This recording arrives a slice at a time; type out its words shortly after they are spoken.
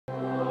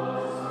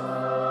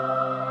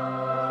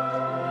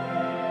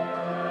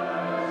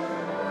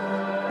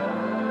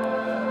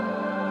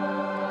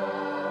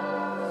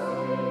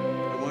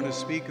to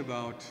speak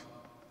about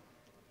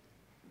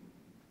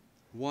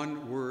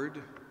one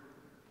word,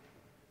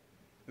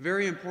 a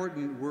very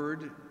important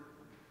word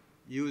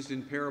used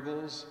in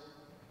parables,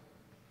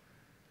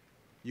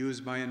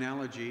 used by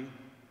analogy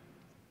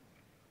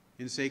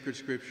in sacred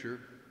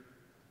scripture,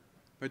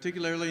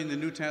 particularly in the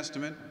New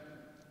Testament,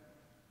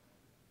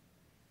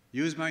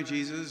 used by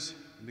Jesus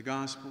in the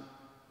gospel,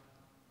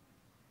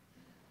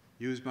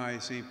 used by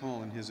St.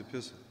 Paul in his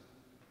epistle.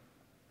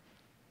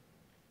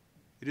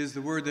 It is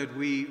the word that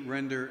we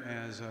render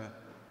as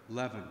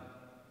leaven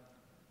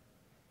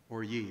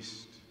or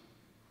yeast.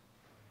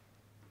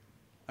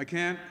 I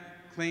can't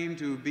claim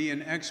to be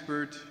an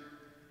expert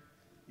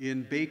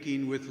in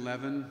baking with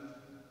leaven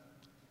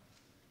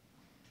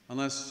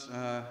unless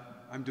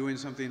I'm doing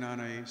something on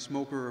a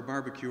smoker or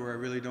barbecue where I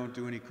really don't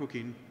do any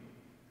cooking.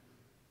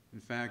 In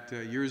fact,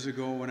 years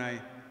ago when I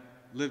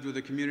lived with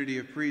a community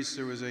of priests,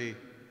 there was a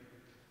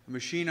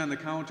machine on the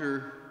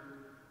counter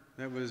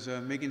that was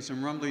making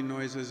some rumbling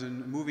noises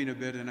and moving a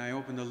bit, and I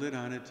opened the lid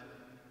on it to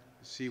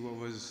see what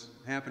was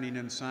happening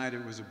inside.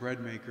 It was a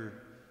bread maker.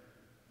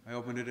 I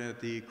opened it at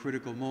the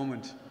critical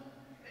moment,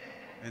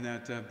 and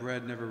that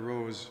bread never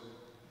rose.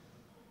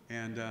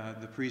 And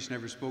the priest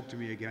never spoke to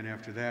me again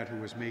after that, who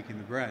was making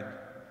the bread.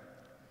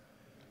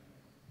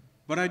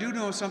 But I do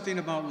know something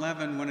about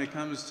leaven when it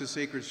comes to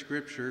sacred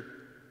scripture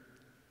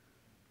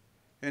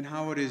and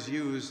how it is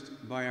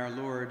used by our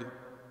Lord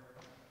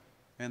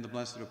and the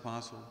blessed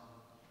apostle.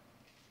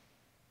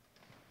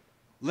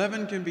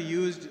 Leaven can be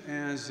used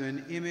as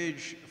an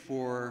image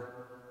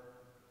for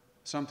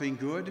something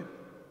good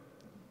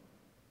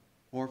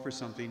or for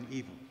something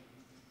evil.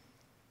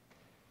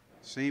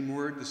 Same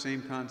word, the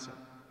same concept,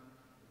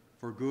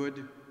 for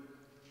good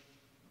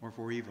or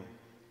for evil.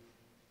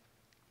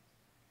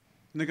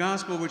 In the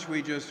gospel which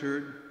we just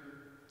heard,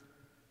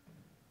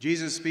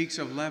 Jesus speaks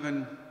of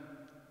leaven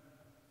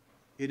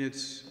in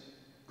its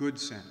good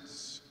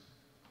sense,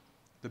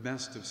 the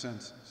best of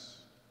senses.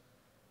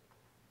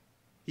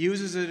 He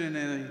uses it in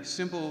a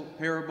simple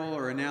parable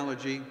or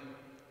analogy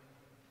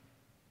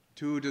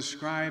to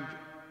describe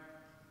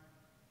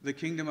the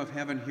kingdom of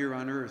heaven here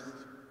on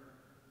earth,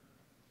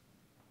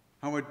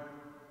 how it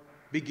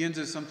begins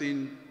as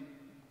something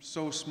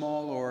so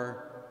small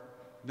or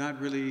not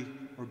really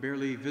or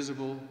barely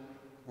visible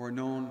or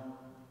known,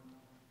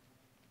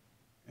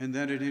 and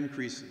then it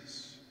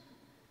increases,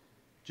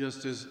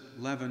 just as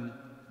leaven,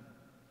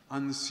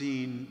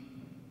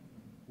 unseen,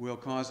 will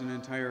cause an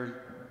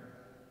entire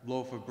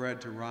loaf of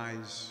bread to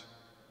rise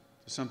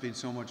to something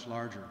so much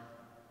larger.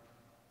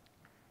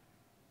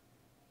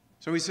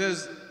 So he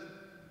says,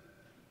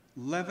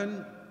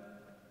 leaven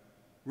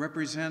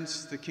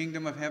represents the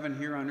kingdom of heaven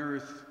here on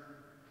earth,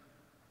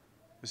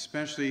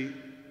 especially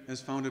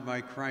as founded by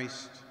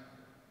Christ.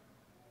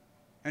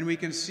 And we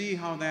can see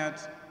how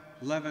that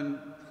leaven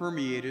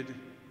permeated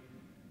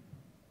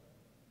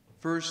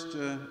first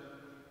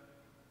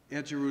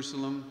at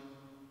Jerusalem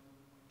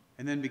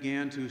and then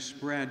began to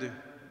spread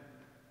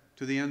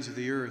to the ends of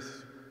the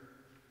earth,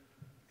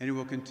 and it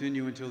will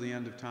continue until the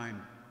end of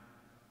time.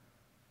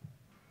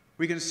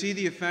 We can see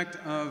the effect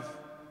of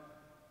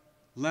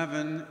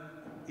leaven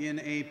in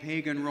a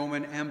pagan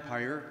Roman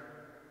Empire,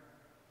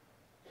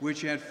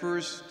 which at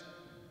first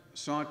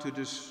sought to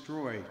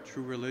destroy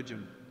true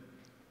religion,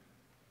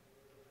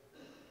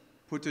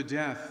 put to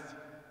death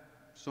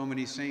so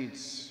many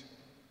saints.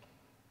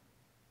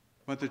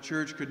 But the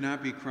church could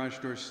not be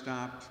crushed or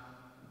stopped.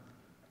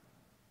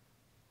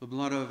 The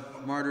blood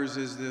of martyrs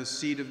is the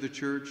seed of the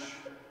church.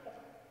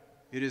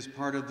 It is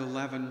part of the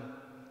leaven.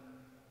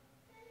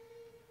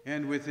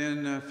 And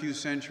within a few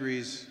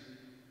centuries,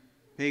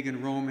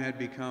 pagan Rome had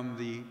become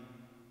the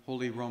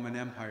Holy Roman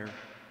Empire.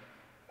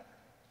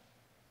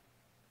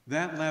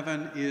 That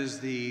leaven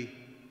is the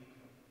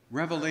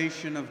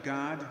revelation of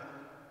God,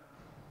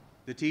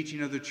 the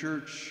teaching of the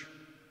church,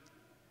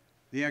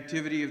 the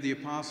activity of the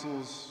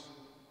apostles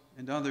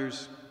and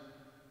others.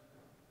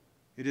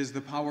 It is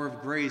the power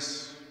of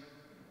grace.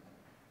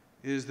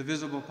 It is the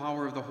visible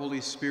power of the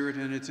Holy Spirit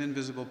and its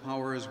invisible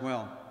power as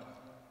well.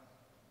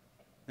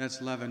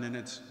 That's leaven in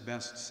its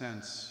best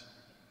sense.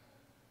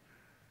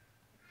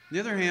 On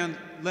the other hand,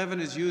 leaven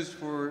is used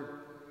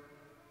for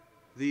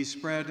the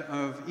spread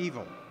of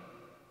evil,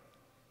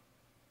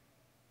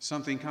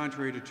 something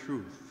contrary to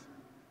truth.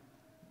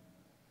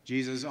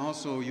 Jesus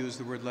also used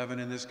the word leaven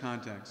in this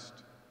context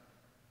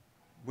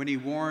when he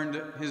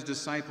warned his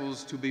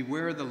disciples to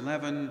beware the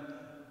leaven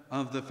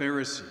of the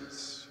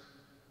Pharisees.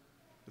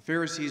 The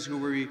Pharisees who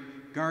were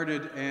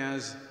regarded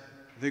as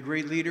the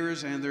great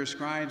leaders and their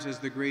scribes as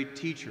the great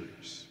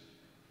teachers,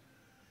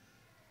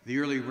 the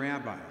early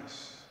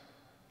rabbis.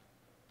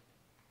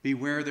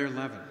 Beware their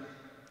leaven.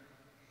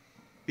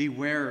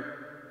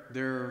 Beware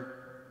their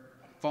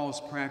false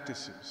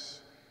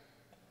practices,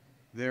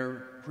 their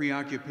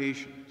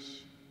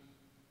preoccupations,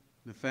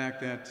 the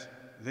fact that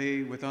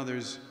they, with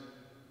others,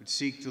 would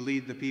seek to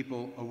lead the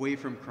people away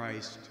from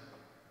Christ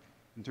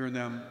and turn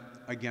them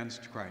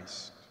against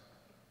Christ.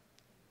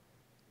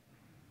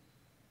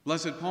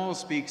 Blessed Paul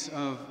speaks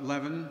of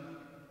leaven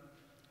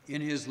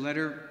in his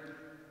letter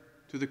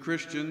to the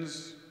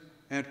Christians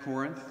at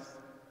Corinth.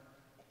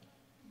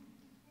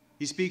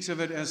 He speaks of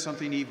it as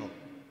something evil.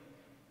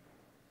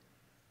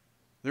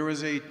 There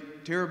was a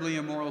terribly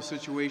immoral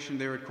situation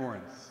there at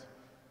Corinth.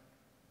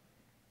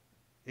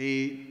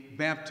 A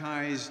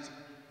baptized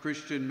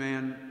Christian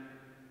man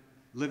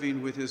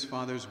living with his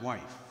father's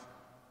wife.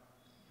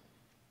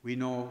 We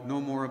know no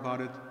more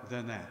about it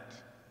than that.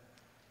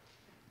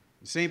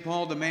 St.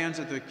 Paul demands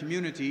that the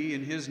community,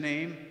 in his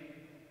name,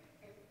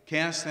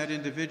 cast that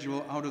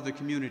individual out of the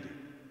community.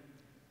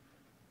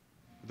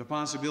 The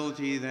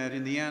possibility that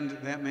in the end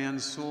that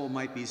man's soul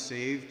might be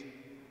saved,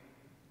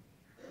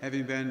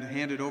 having been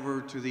handed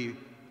over to the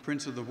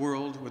prince of the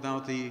world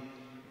without the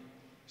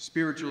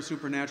spiritual,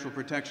 supernatural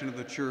protection of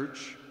the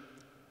church.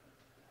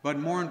 But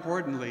more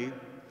importantly,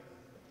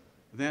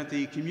 that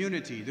the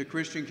community, the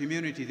Christian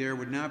community there,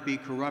 would not be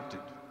corrupted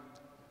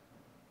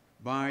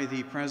by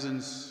the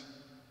presence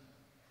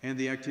and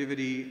the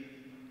activity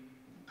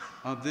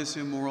of this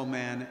immoral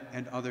man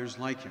and others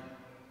like him.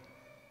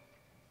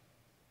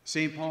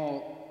 St.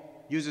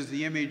 Paul uses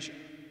the image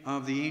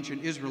of the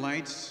ancient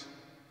Israelites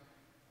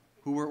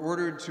who were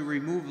ordered to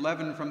remove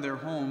leaven from their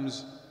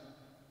homes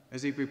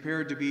as they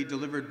prepared to be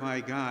delivered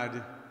by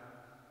God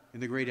in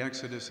the great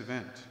Exodus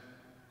event.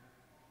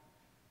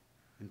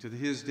 And to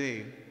his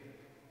day,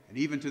 and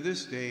even to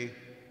this day,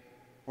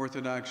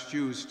 Orthodox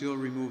Jews still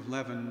remove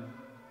leaven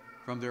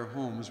from their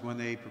homes when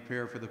they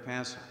prepare for the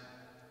Passover.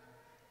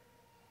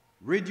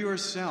 Rid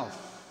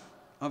yourself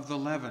of the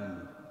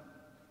leaven,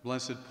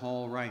 Blessed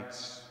Paul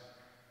writes.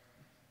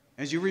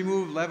 As you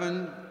remove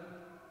leaven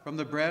from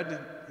the bread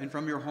and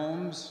from your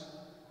homes,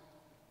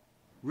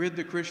 rid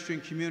the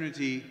Christian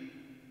community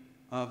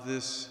of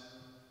this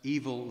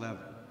evil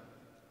leaven,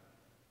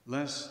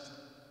 lest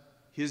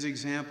his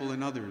example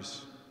in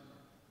others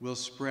will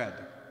spread,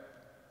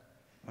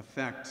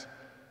 affect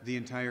the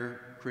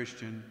entire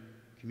Christian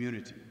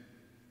community.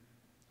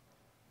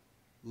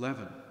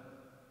 Leaven,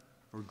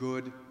 for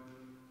good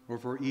or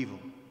for evil,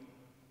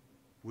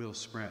 will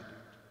spread.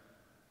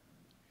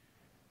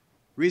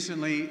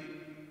 Recently,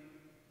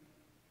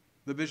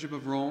 the Bishop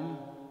of Rome,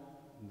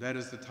 that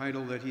is the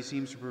title that he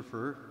seems to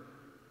prefer,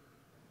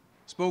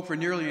 spoke for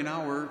nearly an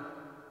hour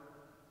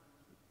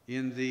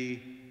in the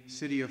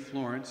city of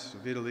Florence,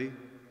 of Italy.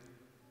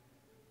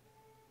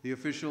 The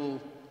official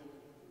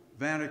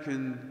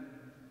Vatican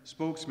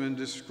spokesman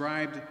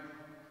described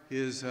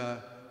his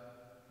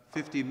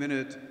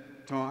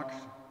 50-minute talk,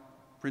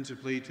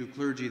 principally to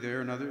clergy there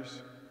and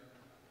others,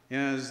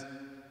 as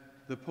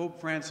the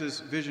Pope Francis'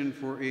 vision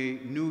for a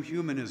new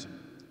humanism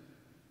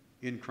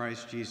in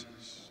Christ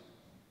Jesus.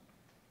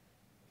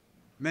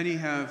 Many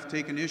have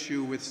taken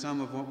issue with some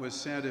of what was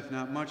said, if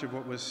not much of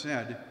what was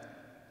said,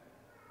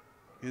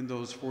 in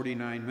those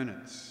 49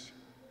 minutes.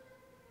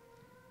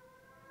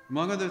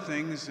 Among other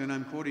things, and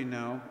I'm quoting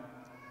now,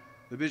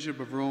 the Bishop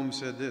of Rome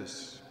said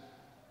this: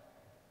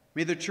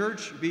 "May the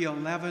Church be a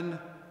leaven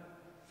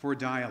for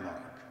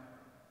dialogue,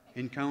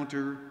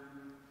 encounter,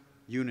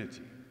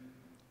 unity.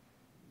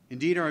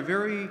 Indeed, our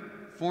very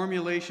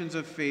formulations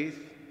of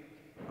faith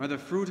are the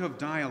fruit of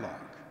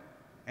dialogue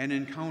and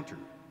encounter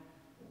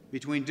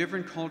between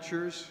different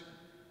cultures,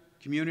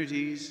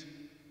 communities,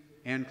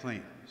 and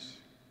claims.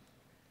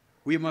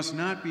 We must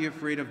not be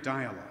afraid of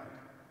dialogue.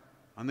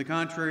 On the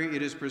contrary,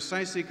 it is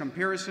precisely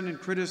comparison and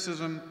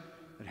criticism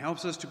that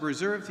helps us to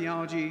preserve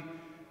theology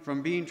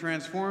from being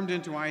transformed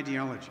into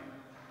ideology.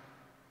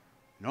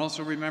 And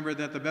also remember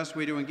that the best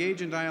way to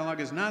engage in dialogue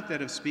is not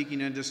that of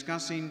speaking and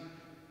discussing,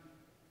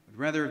 but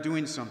rather of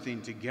doing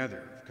something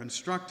together,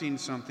 constructing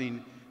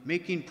something,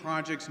 making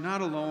projects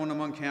not alone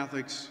among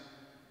Catholics,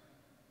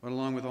 but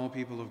along with all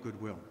people of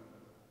goodwill."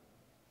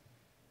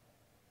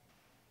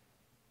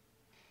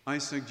 I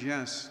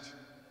suggest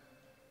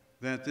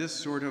that this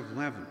sort of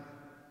leaven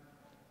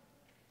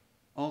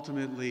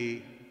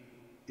ultimately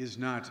is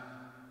not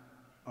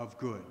of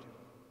good.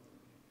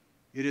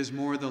 It is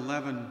more the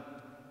leaven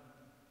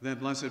that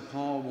Blessed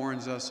Paul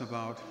warns us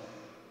about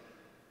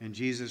and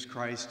Jesus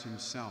Christ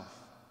himself,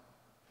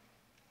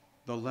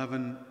 the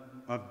leaven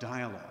of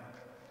dialogue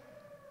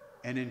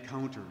and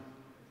encounter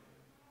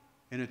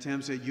and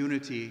attempts at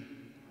unity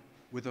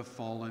with a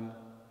fallen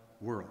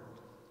world.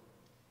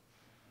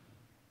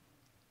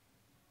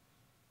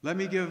 Let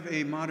me give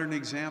a modern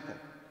example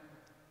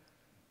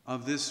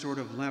of this sort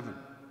of leaven,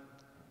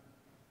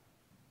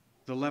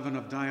 the leaven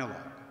of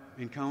dialogue,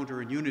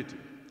 encounter, and unity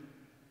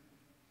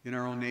in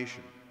our own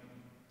nation.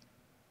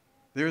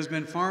 There has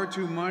been far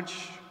too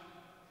much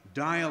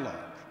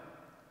dialogue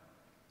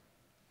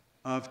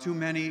of too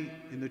many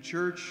in the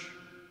church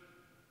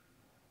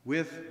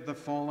with the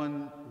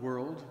fallen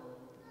world,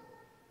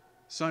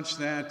 such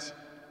that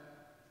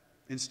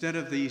instead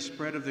of the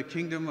spread of the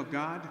kingdom of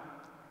God,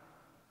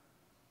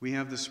 we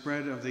have the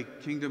spread of the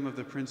kingdom of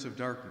the Prince of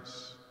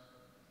Darkness,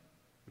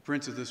 the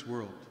Prince of this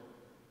world.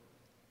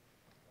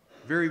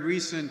 A very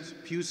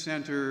recent Pew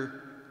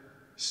Center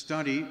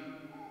study,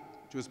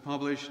 which was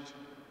published,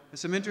 has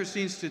some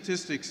interesting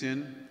statistics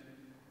in.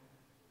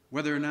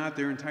 Whether or not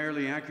they're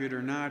entirely accurate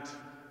or not,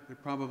 they're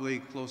probably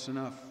close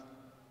enough.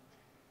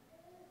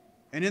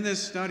 And in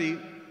this study,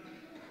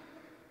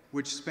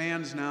 which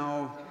spans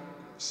now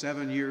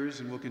 7 years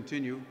and will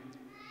continue,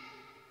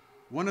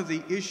 one of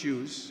the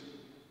issues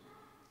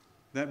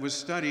that was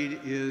studied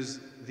is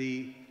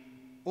the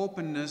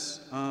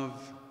openness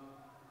of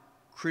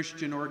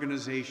Christian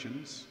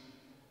organizations,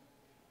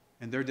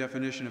 and their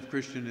definition of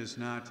Christian is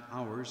not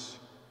ours.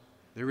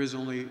 There is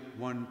only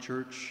one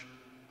church,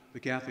 the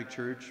Catholic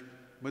Church,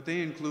 but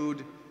they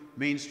include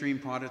mainstream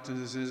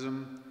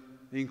Protestantism,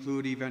 they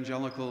include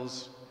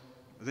evangelicals,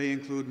 they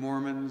include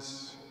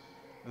Mormons,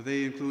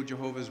 they include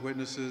Jehovah's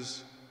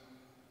Witnesses.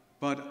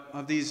 But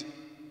of these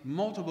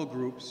multiple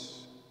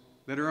groups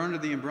that are under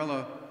the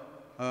umbrella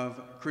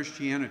of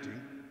Christianity,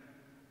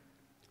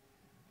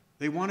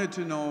 they wanted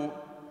to know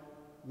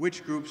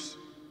which groups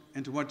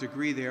and to what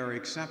degree they are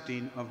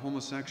accepting of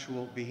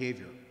homosexual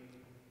behavior,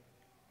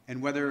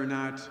 and whether or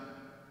not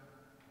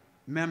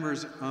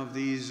members of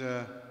these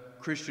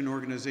Christian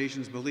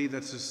organizations believe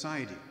that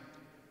society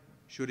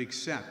should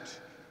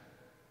accept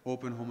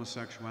open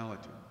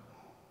homosexuality.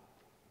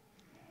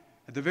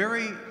 At the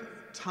very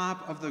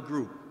top of the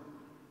group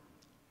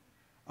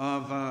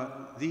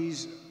of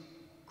these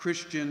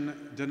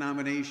Christian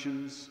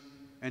denominations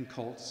and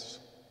cults,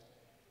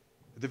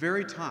 at the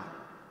very top,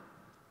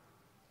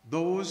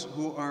 those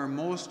who are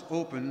most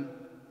open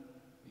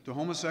to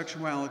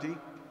homosexuality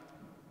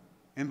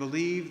and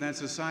believe that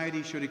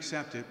society should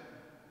accept it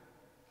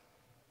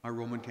are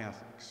Roman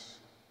Catholics.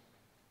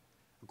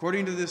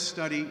 According to this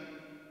study,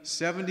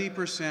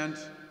 70%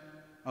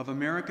 of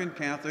American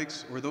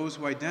Catholics, or those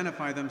who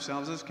identify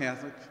themselves as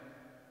Catholic,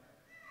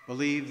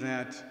 believe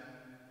that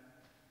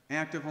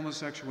active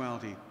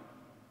homosexuality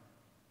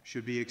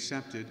should be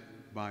accepted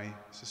by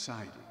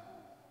society.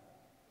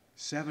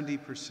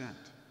 70%.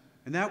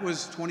 And that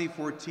was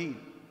 2014.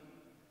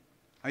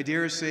 I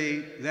dare say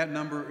that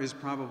number is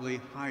probably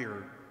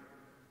higher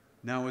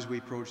now as we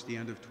approach the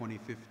end of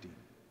 2015.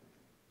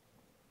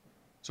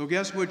 So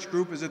guess which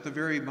group is at the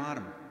very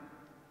bottom,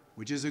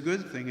 which is a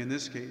good thing in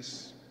this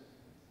case?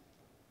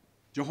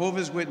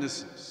 Jehovah's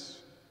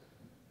Witnesses.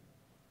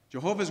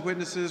 Jehovah's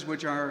Witnesses,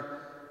 which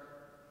are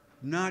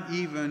not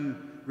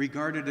even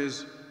regarded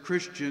as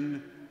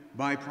Christian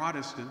by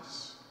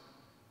Protestants.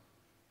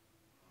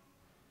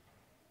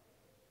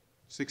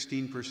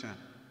 16%.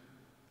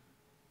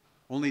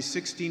 Only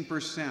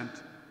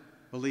 16%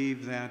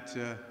 believe that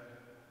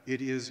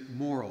it is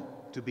moral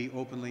to be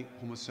openly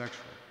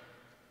homosexual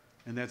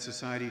and that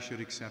society should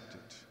accept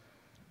it.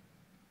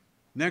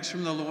 Next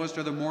from the lowest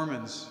are the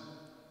Mormons.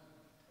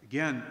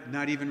 Again,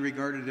 not even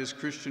regarded as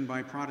Christian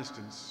by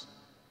Protestants.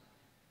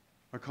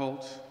 A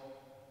cult,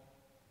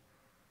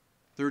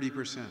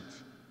 30%.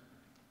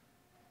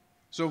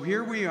 So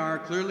here we are,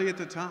 clearly at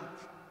the top.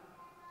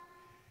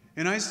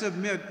 And I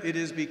submit it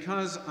is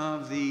because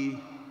of the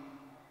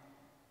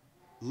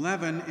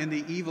leaven in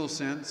the evil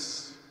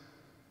sense,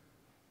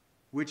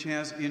 which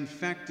has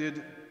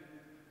infected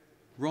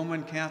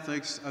Roman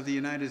Catholics of the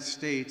United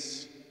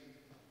States,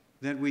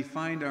 that we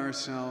find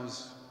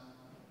ourselves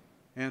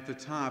at the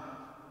top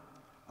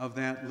of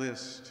that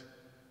list,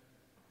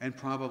 and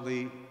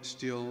probably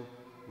still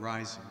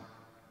rising.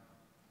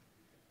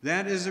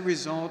 That is a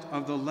result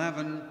of the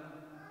leaven,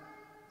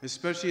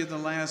 especially in the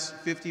last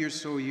 50 or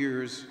so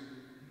years,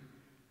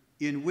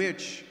 in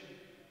which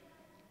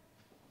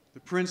the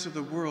prince of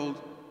the world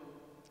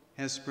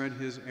has spread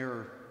his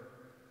error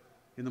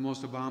in the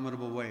most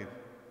abominable way.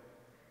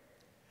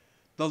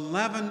 The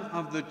leaven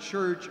of the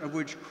church of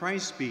which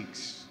Christ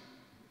speaks,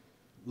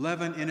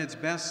 leaven in its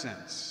best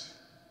sense,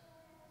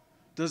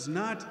 does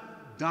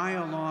not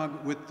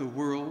dialogue with the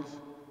world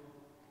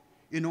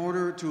in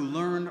order to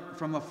learn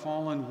from a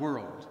fallen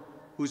world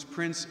whose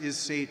prince is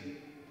Satan.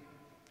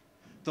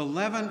 The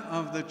leaven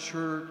of the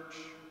church,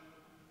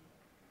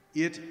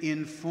 it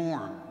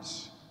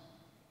informs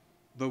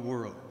the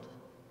world.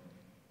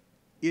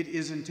 It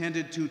is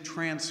intended to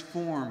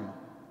transform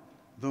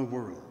the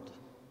world.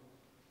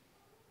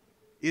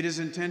 It is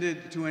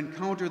intended to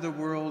encounter the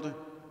world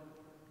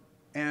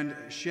and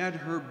shed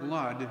her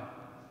blood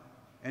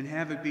and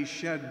have it be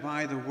shed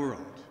by the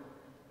world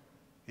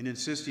in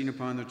insisting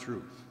upon the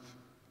truth.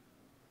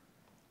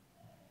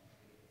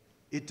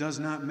 It does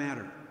not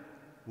matter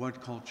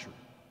what culture.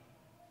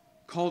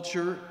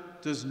 Culture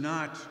does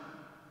not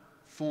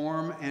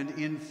form and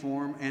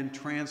inform and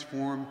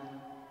transform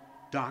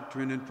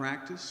doctrine and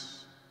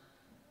practice.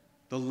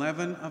 The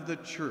leaven of the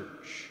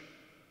church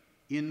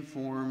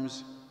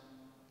informs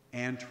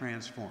and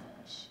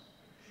transforms.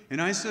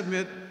 And I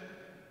submit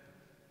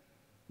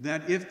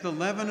that if the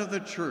leaven of the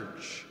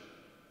church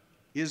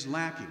is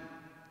lacking,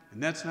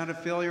 and that's not a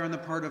failure on the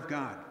part of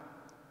God,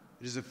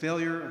 it is a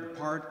failure on the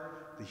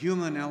part, the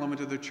human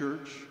element of the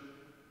church.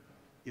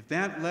 If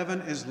that leaven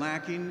is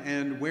lacking,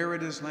 and where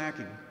it is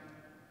lacking,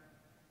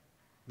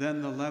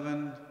 then the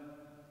leaven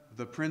of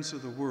the prince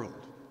of the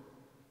world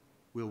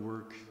will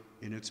work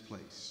in its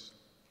place.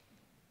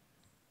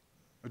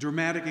 A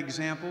dramatic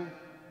example,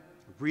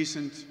 a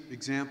recent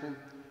example,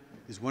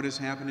 is what has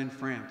happened in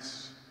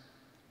France.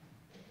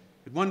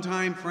 At one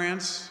time,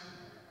 France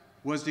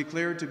was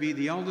declared to be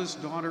the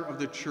eldest daughter of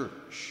the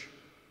church,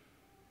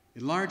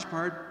 in large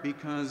part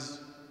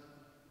because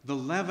the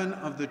leaven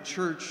of the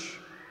church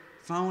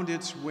found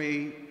its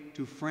way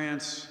to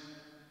France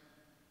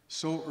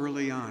so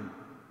early on.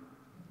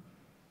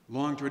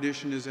 Long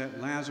tradition is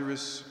that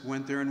Lazarus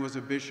went there and was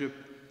a bishop.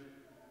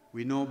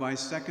 We know by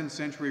 2nd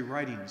century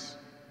writings,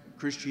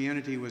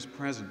 Christianity was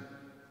present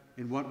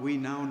in what we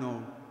now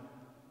know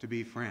to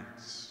be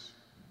France.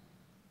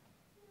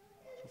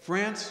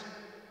 France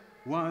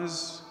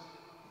was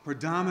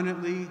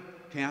predominantly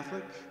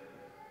Catholic.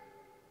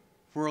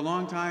 For a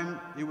long time,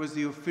 it was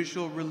the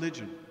official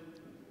religion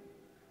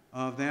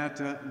of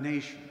that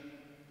nation.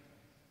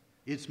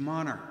 Its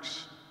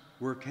monarchs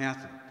were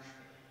Catholic.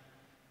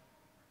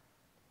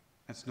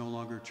 That's no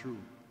longer true.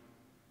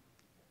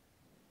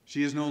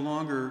 She is no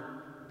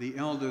longer the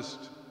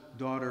eldest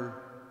daughter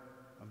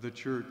of the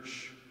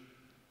church.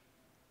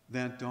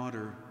 That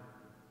daughter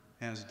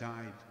has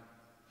died.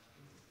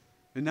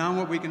 And now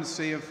what we can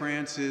say of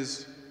France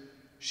is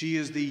she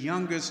is the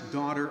youngest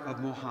daughter of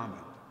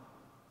Mohammed,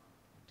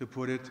 to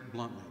put it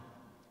bluntly.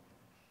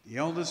 The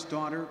eldest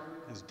daughter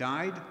has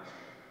died.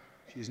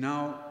 She is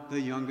now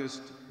the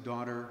youngest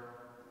daughter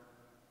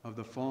of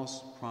the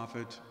false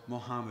prophet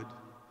Mohammed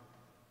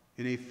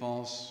in a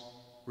false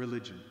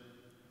religion.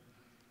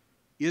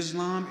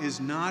 Islam is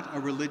not a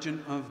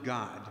religion of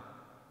God.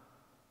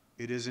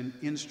 It is an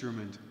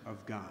instrument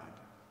of God.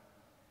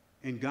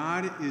 And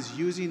God is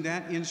using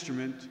that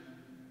instrument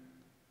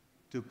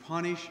to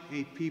punish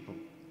a people,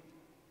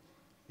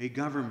 a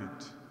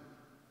government,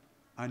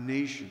 a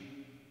nation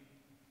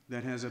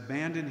that has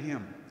abandoned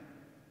him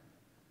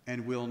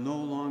and will no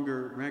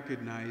longer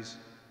recognize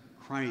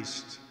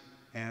Christ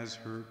as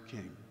her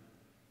king.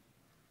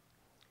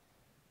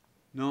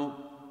 No,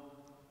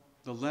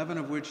 the leaven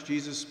of which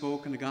Jesus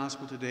spoke in the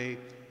gospel today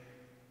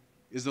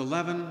is the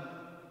leaven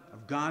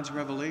of God's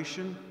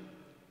revelation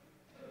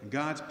and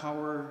God's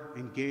power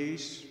and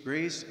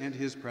grace and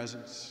his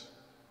presence.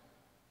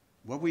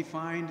 What we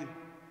find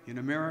in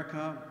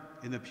America,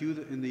 in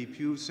the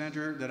Pew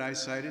Center that I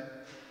cited,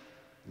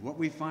 what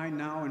we find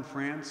now in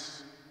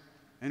France,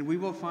 and we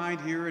will find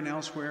here and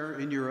elsewhere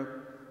in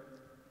Europe,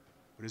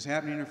 what is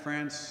happening in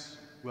France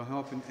will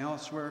help in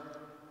elsewhere,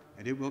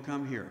 and it will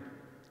come here.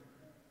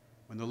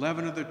 When the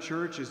leaven of the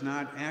church is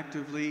not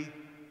actively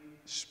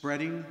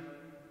spreading,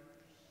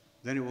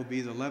 then it will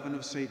be the leaven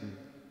of Satan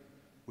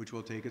which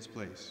will take its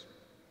place.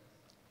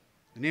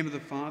 In the name of the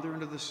Father,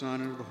 and of the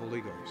Son, and of the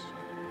Holy Ghost.